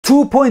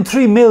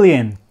2.3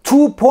 million,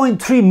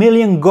 2.3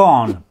 million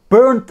gone,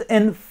 burnt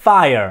in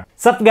fire.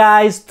 Sup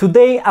guys,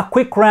 today a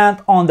quick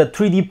rant on the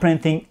 3D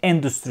printing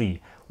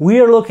industry. We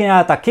are looking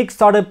at a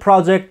Kickstarter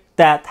project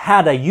that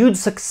had a huge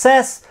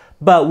success,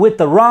 but with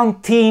the wrong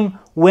team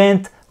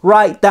went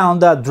right down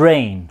the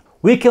drain.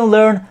 We can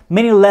learn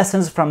many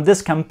lessons from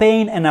this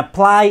campaign and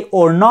apply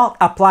or not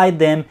apply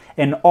them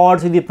in our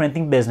 3D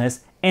printing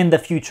business in the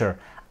future.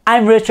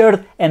 I'm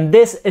Richard and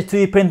this is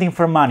 3D Printing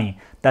for Money,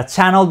 the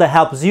channel that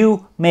helps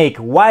you make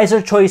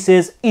wiser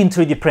choices in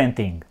 3D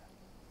printing.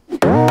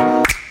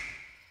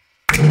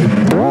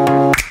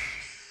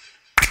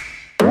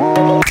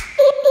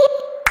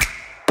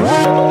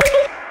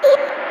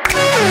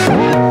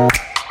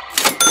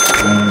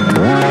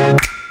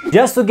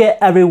 Just to get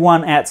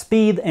everyone at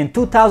speed, in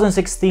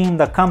 2016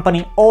 the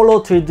company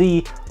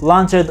Olo3D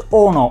launched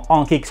Ono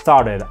on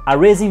Kickstarter, a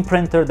resin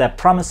printer that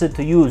promised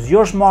to use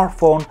your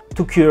smartphone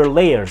to cure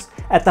layers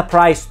at a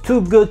price too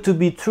good to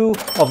be true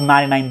of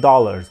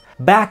 $99.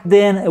 Back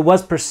then it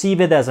was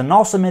perceived as an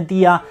awesome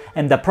idea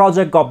and the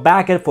project got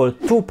backed for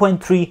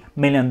 $2.3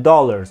 million.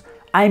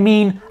 I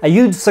mean, a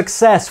huge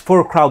success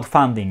for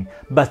crowdfunding.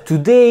 But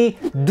today,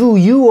 do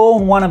you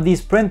own one of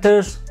these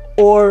printers?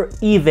 Or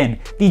even,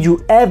 did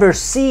you ever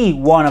see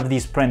one of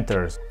these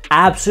printers?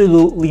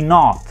 Absolutely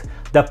not.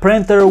 The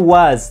printer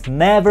was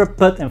never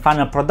put in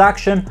final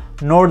production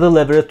nor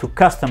delivered to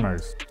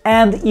customers.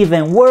 And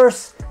even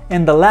worse,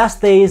 in the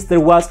last days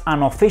there was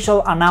an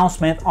official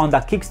announcement on the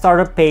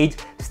Kickstarter page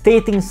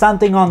stating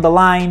something on the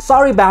line,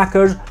 "Sorry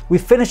backers, we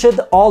finished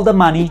all the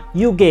money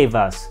you gave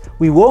us.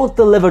 We won't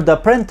deliver the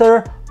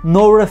printer,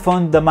 nor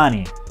refund the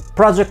money.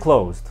 Project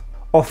closed."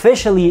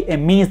 Officially, it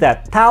means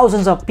that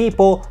thousands of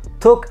people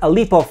took a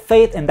leap of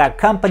faith in that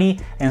company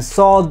and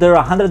saw their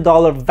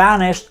 $100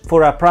 vanished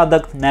for a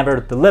product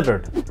never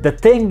delivered. The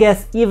thing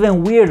gets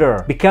even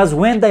weirder, because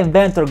when the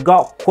inventor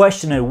got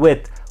questioned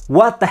with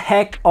 "What the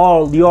heck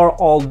are you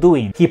all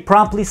doing?" he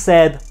promptly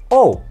said,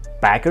 "Oh,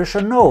 backers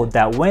should know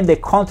that when they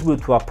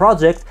contribute to a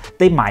project,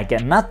 they might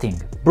get nothing."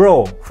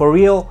 Bro, for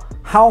real?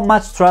 How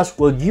much trust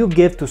will you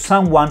give to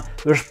someone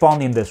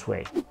responding this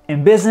way?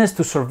 In business,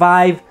 to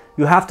survive,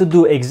 you have to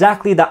do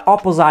exactly the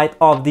opposite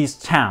of these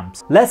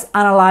champs. Let's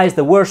analyze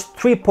the worst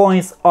 3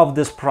 points of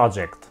this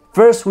project.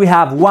 First, we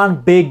have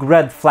one big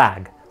red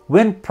flag.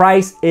 When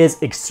price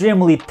is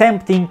extremely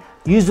tempting,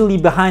 usually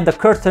behind the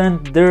curtain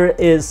there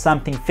is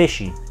something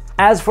fishy.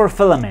 As for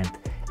filament,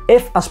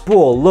 if a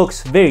spool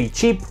looks very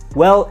cheap,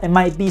 well, it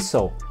might be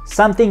so.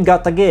 Something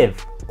gotta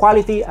give.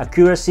 Quality,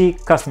 accuracy,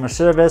 customer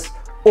service,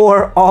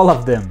 or all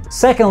of them.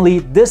 Secondly,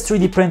 this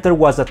 3D printer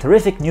was a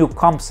terrific new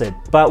concept,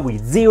 but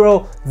with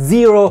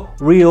zero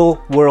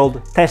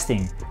real-world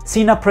testing.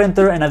 Seeing a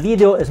printer and a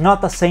video is not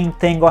the same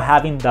thing as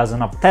having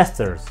dozens of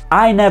testers.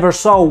 I never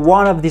saw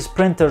one of these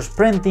printers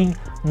printing,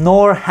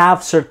 nor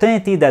have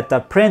certainty that the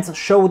prints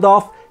showed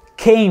off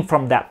came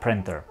from that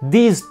printer.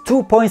 These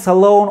 2 points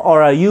alone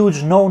are a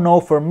huge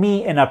no-no for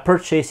me in a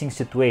purchasing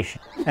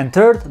situation. And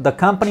third, the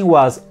company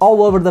was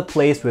all over the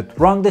place with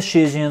wrong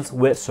decisions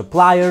with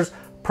suppliers,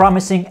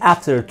 promising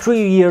after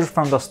 3 years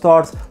from the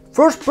start,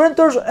 first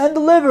printers and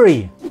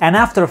delivery. And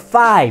after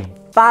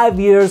five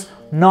years,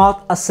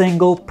 not a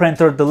single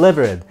printer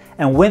delivered,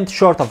 and went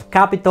short of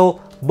capital,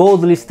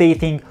 boldly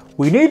stating,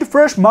 "We need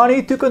fresh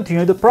money to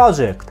continue the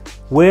project."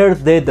 Where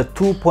did the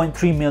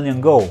 2.3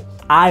 million go?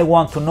 I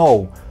want to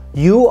know.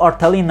 You are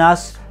telling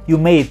us you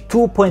made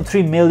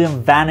 2.3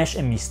 million vanish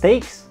in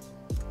mistakes?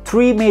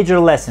 3 major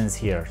lessons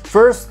here.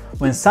 First,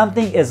 when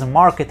something is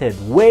marketed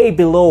way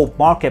below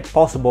market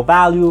possible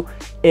value,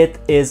 it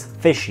is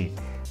fishy.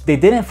 They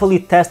didn't fully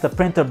test the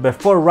printer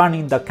before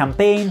running the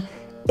campaign.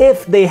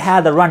 If they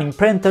had a running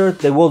printer,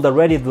 they would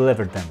already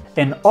deliver them.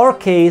 In our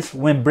case,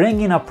 when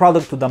bringing a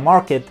product to the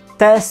market,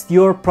 test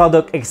your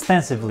product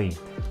extensively.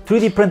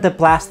 3D printed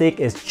plastic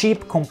is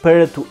cheap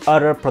compared to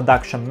other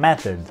production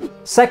methods.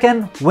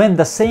 Second, when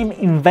the same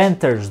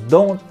inventors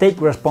don't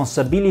take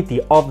responsibility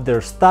of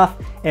their stuff,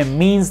 it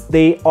means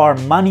they are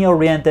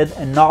money-oriented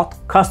and not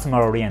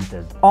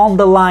customer-oriented. On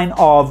the line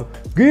of,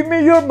 "Give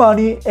me your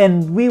money and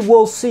we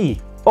will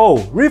see. Oh,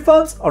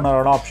 refunds are not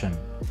an option."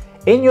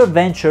 In your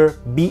venture,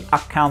 be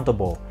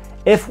accountable.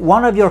 If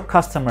one of your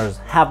customers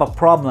have a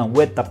problem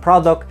with the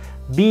product,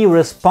 be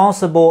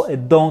responsible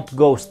and don't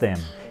ghost them.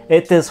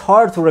 It is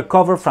hard to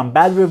recover from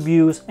bad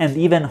reviews and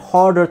even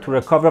harder to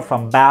recover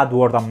from bad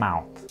word of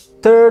mouth.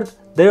 Third,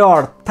 there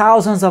are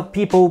thousands of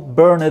people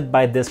burned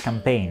by this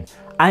campaign.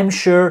 I'm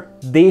sure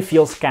they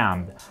feel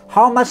scammed.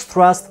 How much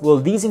trust will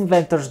these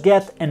inventors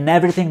get in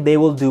everything they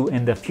will do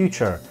in the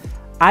future?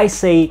 I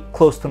say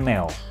close to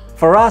nil.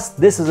 For us,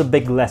 this is a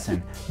big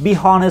lesson. Be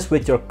honest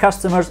with your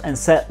customers and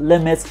set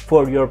limits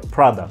for your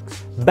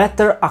products.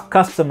 Better a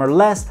customer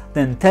less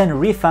than 10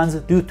 refunds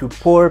due to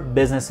poor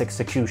business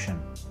execution.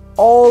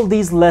 All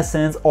these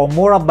lessons are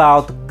more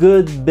about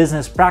good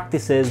business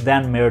practices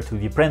than mere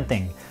 2D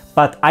printing,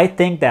 but I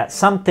think that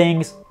some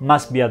things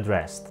must be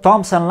addressed.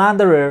 Tom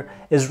Sanlanderer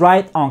is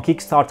right on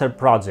Kickstarter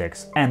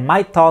projects, and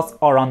my thoughts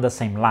are on the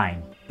same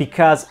line,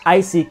 because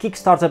I see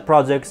Kickstarter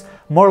projects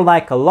more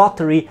like a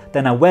lottery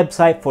than a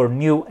website for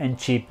new and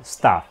cheap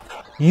stuff.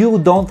 You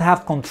don't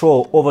have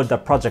control over the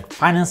project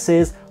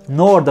finances,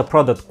 nor the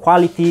product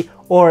quality,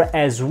 or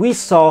as we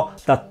saw,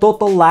 the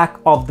total lack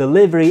of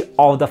delivery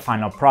of the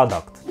final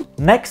product.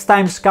 Next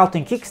time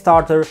scouting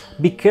Kickstarter,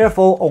 be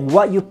careful on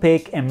what you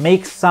pick and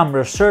make some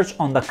research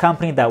on the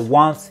company that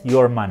wants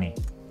your money.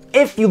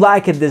 If you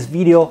liked this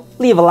video,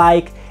 leave a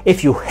like.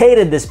 If you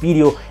hated this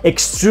video,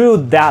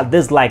 extrude that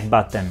dislike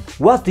button.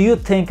 What do you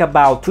think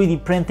about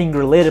 3D printing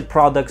related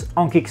products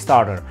on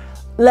Kickstarter?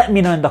 Let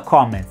me know in the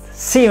comments.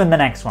 See you in the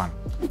next one.